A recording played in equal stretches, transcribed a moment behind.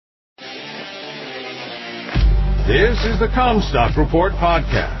This is the Comstock Report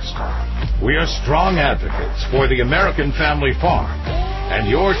podcast. We are strong advocates for the American family farm and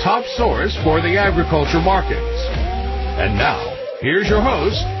your top source for the agriculture markets. And now, here's your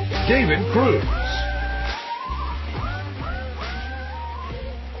host, David Cruz.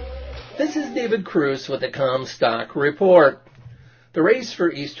 This is David Cruz with the Comstock Report. The race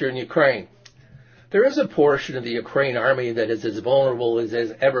for eastern Ukraine. There is a portion of the Ukraine army that is as vulnerable as it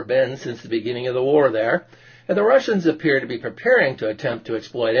has ever been since the beginning of the war there, and the Russians appear to be preparing to attempt to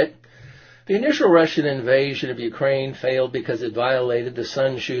exploit it. The initial Russian invasion of Ukraine failed because it violated the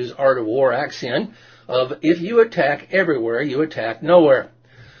Sun Tzu's art of war axiom of if you attack everywhere, you attack nowhere.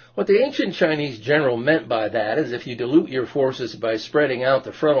 What the ancient Chinese general meant by that is if you dilute your forces by spreading out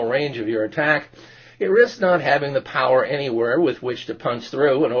the frontal range of your attack, it risks not having the power anywhere with which to punch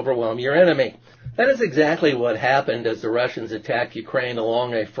through and overwhelm your enemy. That is exactly what happened as the Russians attacked Ukraine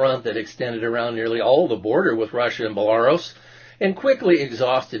along a front that extended around nearly all the border with Russia and Belarus and quickly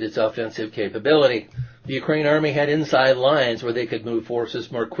exhausted its offensive capability. The Ukraine army had inside lines where they could move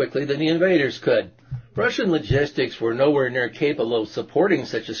forces more quickly than the invaders could. Russian logistics were nowhere near capable of supporting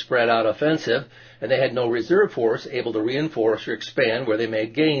such a spread-out offensive, and they had no reserve force able to reinforce or expand where they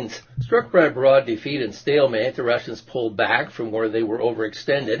made gains. Struck by broad defeat and stalemate, the Russians pulled back from where they were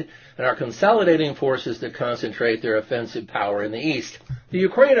overextended and are consolidating forces to concentrate their offensive power in the east. The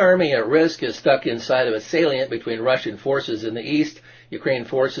Ukraine army at risk is stuck inside of a salient between Russian forces in the east. Ukraine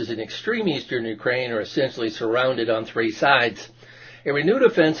forces in extreme eastern Ukraine are essentially surrounded on three sides. A renewed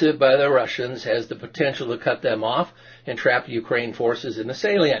offensive by the Russians has the potential to cut them off and trap Ukraine forces in the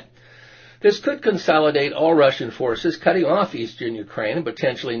salient. This could consolidate all Russian forces, cutting off eastern Ukraine and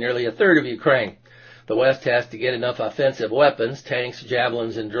potentially nearly a third of Ukraine. The West has to get enough offensive weapons, tanks,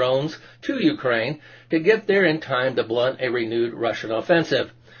 javelins, and drones to Ukraine to get there in time to blunt a renewed Russian offensive.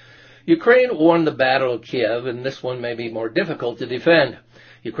 Ukraine won the Battle of Kiev, and this one may be more difficult to defend.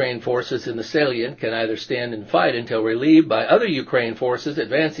 Ukraine forces in the salient can either stand and fight until relieved by other Ukraine forces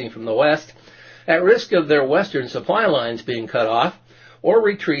advancing from the west, at risk of their western supply lines being cut off, or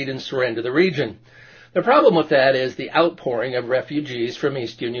retreat and surrender the region. The problem with that is the outpouring of refugees from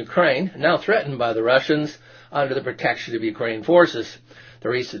eastern Ukraine, now threatened by the Russians, under the protection of Ukraine forces. The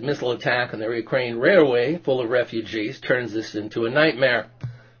recent missile attack on the Ukraine railway, full of refugees, turns this into a nightmare.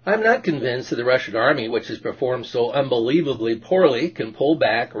 I'm not convinced that the Russian army, which has performed so unbelievably poorly, can pull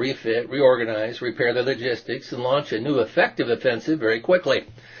back, refit, reorganize, repair their logistics, and launch a new effective offensive very quickly.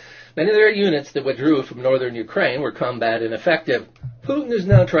 Many of their units that withdrew from northern Ukraine were combat ineffective. Putin is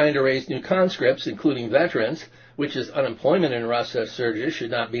now trying to raise new conscripts, including veterans, which as unemployment in Russia surges should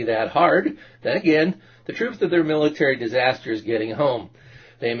not be that hard. Then again, the truth of their military disaster is getting home.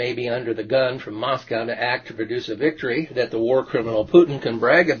 They may be under the gun from Moscow to act to produce a victory that the war criminal Putin can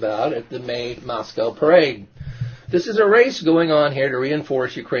brag about at the May Moscow parade. This is a race going on here to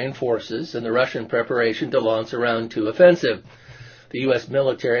reinforce Ukraine forces and the Russian preparation to launch a round 2 offensive. The U.S.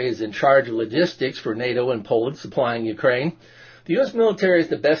 military is in charge of logistics for NATO and Poland supplying Ukraine. The U.S. military is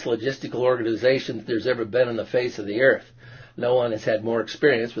the best logistical organization that there's ever been on the face of the earth. No one has had more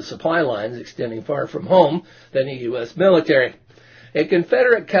experience with supply lines extending far from home than the U.S. military. A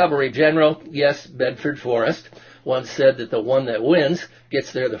Confederate cavalry general, yes, Bedford Forrest, once said that the one that wins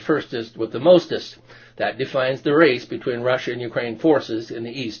gets there the firstest with the mostest. That defines the race between Russia and Ukraine forces in the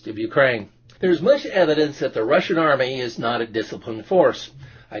east of Ukraine. There is much evidence that the Russian army is not a disciplined force.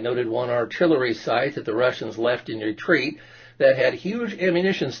 I noted one artillery site that the Russians left in retreat that had huge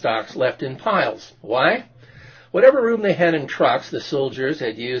ammunition stocks left in piles. Why? Whatever room they had in trucks, the soldiers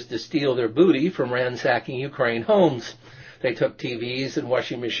had used to steal their booty from ransacking Ukraine homes. They took TVs and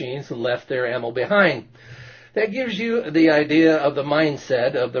washing machines and left their ammo behind. That gives you the idea of the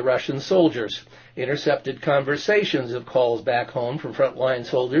mindset of the Russian soldiers. Intercepted conversations of calls back home from frontline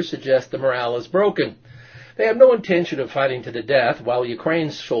soldiers suggest the morale is broken. They have no intention of fighting to the death, while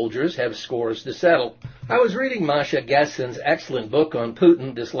Ukraine's soldiers have scores to settle. I was reading Masha Gessen's excellent book on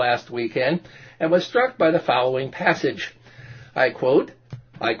Putin this last weekend and was struck by the following passage. I quote,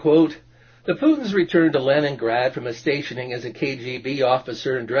 "The Putins returned to Leningrad from a stationing as a KGB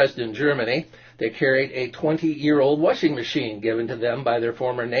officer in Dresden, Germany. They carried a 20-year-old washing machine given to them by their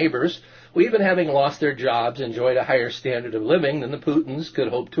former neighbors, who, even having lost their jobs, enjoyed a higher standard of living than the Putins could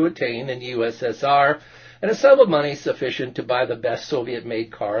hope to attain in the USSR, and a sum of money sufficient to buy the best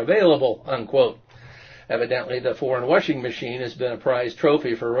Soviet-made car available," unquote. Evidently, the foreign washing machine has been a prized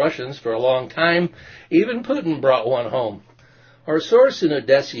trophy for Russians for a long time. Even Putin brought one home. Our source in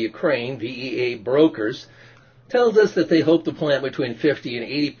Odessa, Ukraine, VEA Brokers, tells us that they hope to plant between 50 and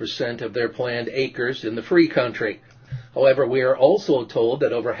 80% of their planned acres in the free country. However, we are also told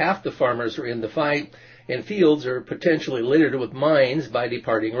that over half the farmers are in the fight and fields are potentially littered with mines by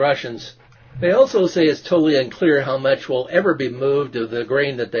departing Russians. They also say it's totally unclear how much will ever be moved of the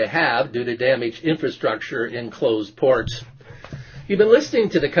grain that they have due to damaged infrastructure in closed ports. You've been listening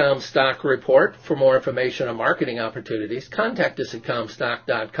to the Comstock Report. For more information on marketing opportunities, contact us at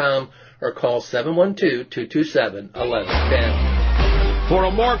Comstock.com or call 712-227-1110. For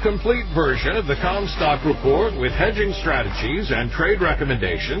a more complete version of the Comstock Report with hedging strategies and trade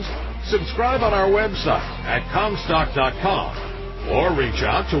recommendations, subscribe on our website at Comstock.com or reach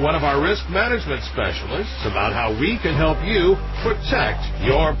out to one of our risk management specialists about how we can help you protect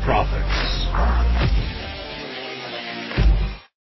your profits.